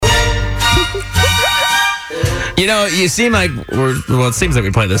You seem like it seems like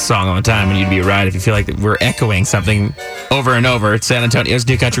we play this song all the time, and you'd be right if you feel like we're echoing something over and over. It's San Antonio's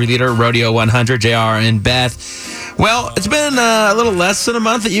new country leader, Rodeo 100, JR and Beth. Well, it's been a little less than a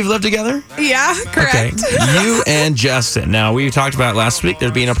month that you've lived together. Yeah, correct. Okay. You and Justin. Now, we talked about last week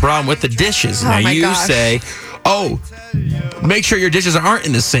there being a problem with the dishes. Now, you say, make sure your dishes aren't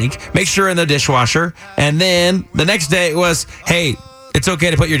in the sink. Make sure in the dishwasher. And then the next day it was, hey, it's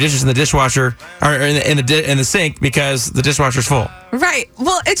okay to put your dishes in the dishwasher or in the sink because the dishwasher's full. Right.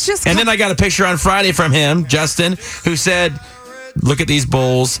 Well, it's just... And then I got a picture on Friday from him, Justin, who said, look at these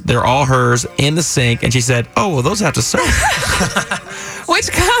bowls. They're all hers in the sink. And she said, oh, well, those have to serve. Which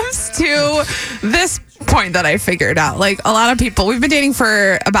comes to this point that I figured out. Like, a lot of people, we've been dating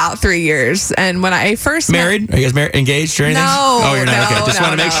for about 3 years. And when I first Married? Are you guys engaged or anything? No. Oh, you're not? No, okay. Just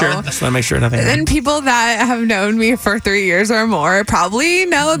want to make sure. Just want to make sure nothing. And people that have known me for 3 years or more probably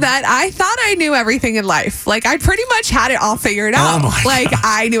know that I thought I knew everything in life. Like, I pretty much had it all figured out.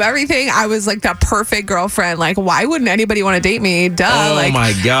 I knew everything. I was like the perfect girlfriend. Like, why wouldn't anybody want to date me? Duh. Oh,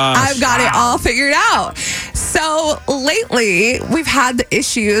 my gosh. I've got it all figured out. So lately, we've had the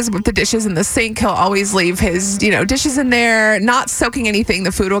issues with the dishes in the sink. He'll always leave his, dishes in there, not soaking anything.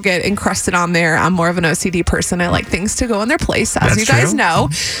 The food will get encrusted on there. I'm more of an OCD person. I like things to go in their place, as you guys know.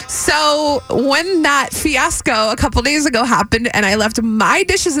 So when that fiasco a couple days ago happened and I left my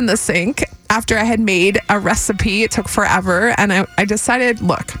dishes in the sink after I had made a recipe, it took forever. And I decided,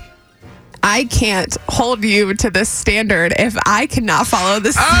 look, I can't hold you to this standard if I cannot follow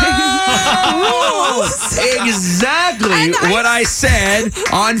the same rules. Exactly what I said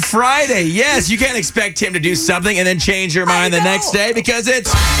on Friday. Yes, you can't expect him to do something and then change your mind the next day because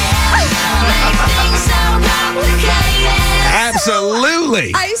it's...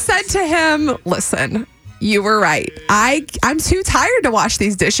 Absolutely. I said to him, listen... You were right. I'm too tired to wash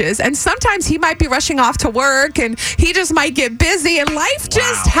these dishes. And sometimes he might be rushing off to work and he just might get busy and life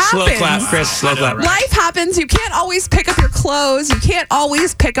just happens. Slow clap, Chris. Slow clap. Life happens. You can't always pick up your clothes. You can't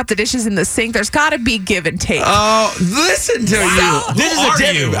always pick up the dishes in the sink. There's got to be give and take. Oh, listen to you. This is a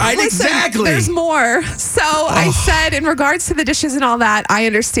different. Exactly. There's more. So I said, in regards to the dishes and all that, I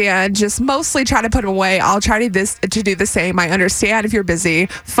understand. Just mostly try to put them away. I'll try to do the same. I understand if you're busy.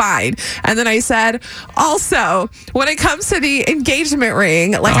 Fine. And then I said, also, when it comes to the engagement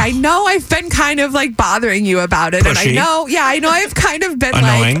ring, I know I've been kind of bothering you about it. Pushy. And I know I've kind of been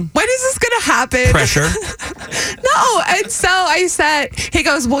annoying. When is this going to happen? Pressure. No. And so I said, he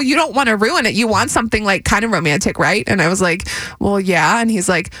goes, well, you don't want to ruin it. You want something kind of romantic, right? And I was like, well, yeah. And he's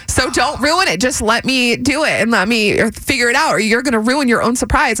like, so don't ruin it. Just let me do it and let me figure it out or you're going to ruin your own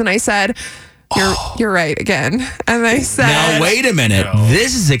surprise. And I said, You're right again. And I said... Now, wait a minute. No.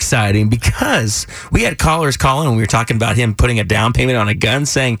 This is exciting because we had callers calling and we were talking about him putting a down payment on a gun,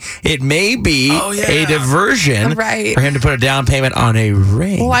 saying it may be a diversion for him to put a down payment on a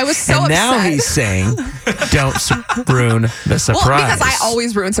ring. Well, I was so upset. Now he's saying, don't ruin the surprise. Well, because I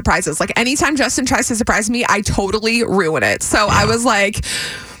always ruin surprises. Anytime Justin tries to surprise me, I totally ruin it. So I was like...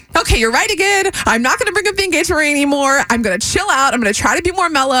 Okay, you're right again. I'm not going to bring up the engagement ring anymore. I'm going to chill out. I'm going to try to be more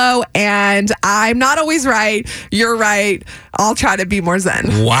mellow. And I'm not always right. You're right. I'll try to be more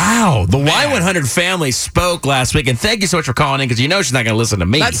zen. Wow. The Y100 family spoke last week. And thank you so much for calling in because she's not going to listen to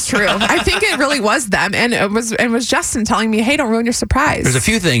me. That's true. I think it really was them. And it was Justin telling me, hey, don't ruin your surprise. There's a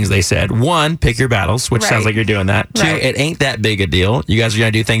few things they said. One, pick your battles, which sounds like you're doing that. Two, it ain't that big a deal. You guys are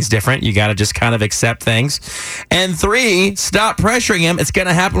going to do things different. You got to just kind of accept things. And three, stop pressuring him. It's going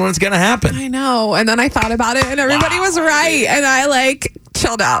to happen when it's going to happen. I know. And then I thought about it and everybody was right. And I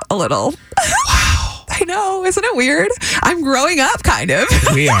chilled out a little. Wow. I know. Isn't it weird? I'm growing up kind of.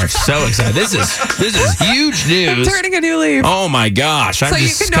 We are so excited. This is huge news. I'm turning a new leaf. Oh my gosh. I'm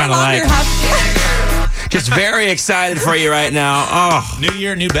just kind of just very excited for you right now. Oh, new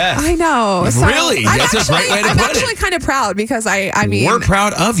year, new Beth. I know. So really? That's a great way to put it. I'm actually kind of proud because I mean, we're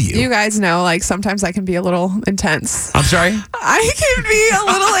proud of you. You guys know, sometimes I can be a little intense. I'm sorry? I can be a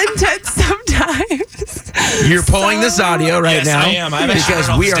little intense sometimes. You're pulling this audio right now. Yes, I am. Because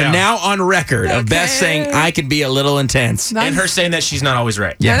we are now on record of Beth saying I can be a little intense. And her saying that she's not always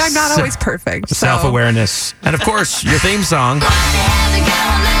right. Yes. And I'm not always perfect. Self-awareness. And of course, your theme song.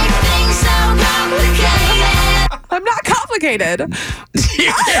 I'm not complicated. I'm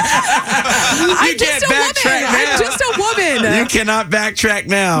just a woman. I'm just a woman. You cannot backtrack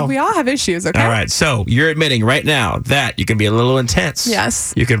now. We all have issues, okay? All right, so you're admitting right now that you can be a little intense.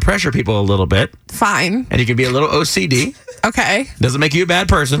 Yes. You can pressure people a little bit. Fine. And you can be a little OCD. Okay. Doesn't make you a bad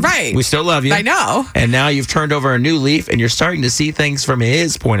person. Right. We still love you. I know. And now you've turned over a new leaf and you're starting to see things from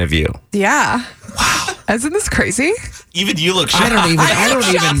his point of view. Yeah. Wow. Isn't this crazy? Even you look shocked. I don't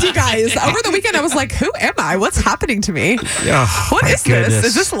Shocked, even. you guys. Over the weekend, I was like, "Who am I? What's happening to me? Oh, What my is goodness. this?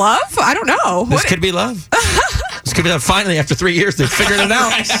 Is this love? I don't know. This could be love. This could be love. Finally, after 3 years, they figured it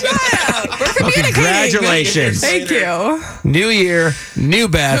out. We're communicating. Congratulations. Thank you. New year, new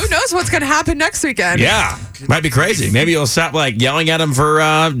Beth. Who knows what's going to happen next weekend? Yeah, might be crazy. Maybe you'll stop yelling at him for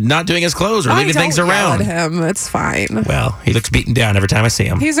not doing his clothes or leaving things around. Yell at him. It's fine. Well, he looks beaten down every time I see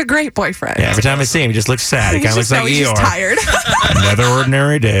him. He's a great boyfriend. Yeah, every time I see him, he just looks sad. He kind of looks like he's Eeyore. just tired. Another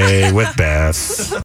ordinary day with Beth.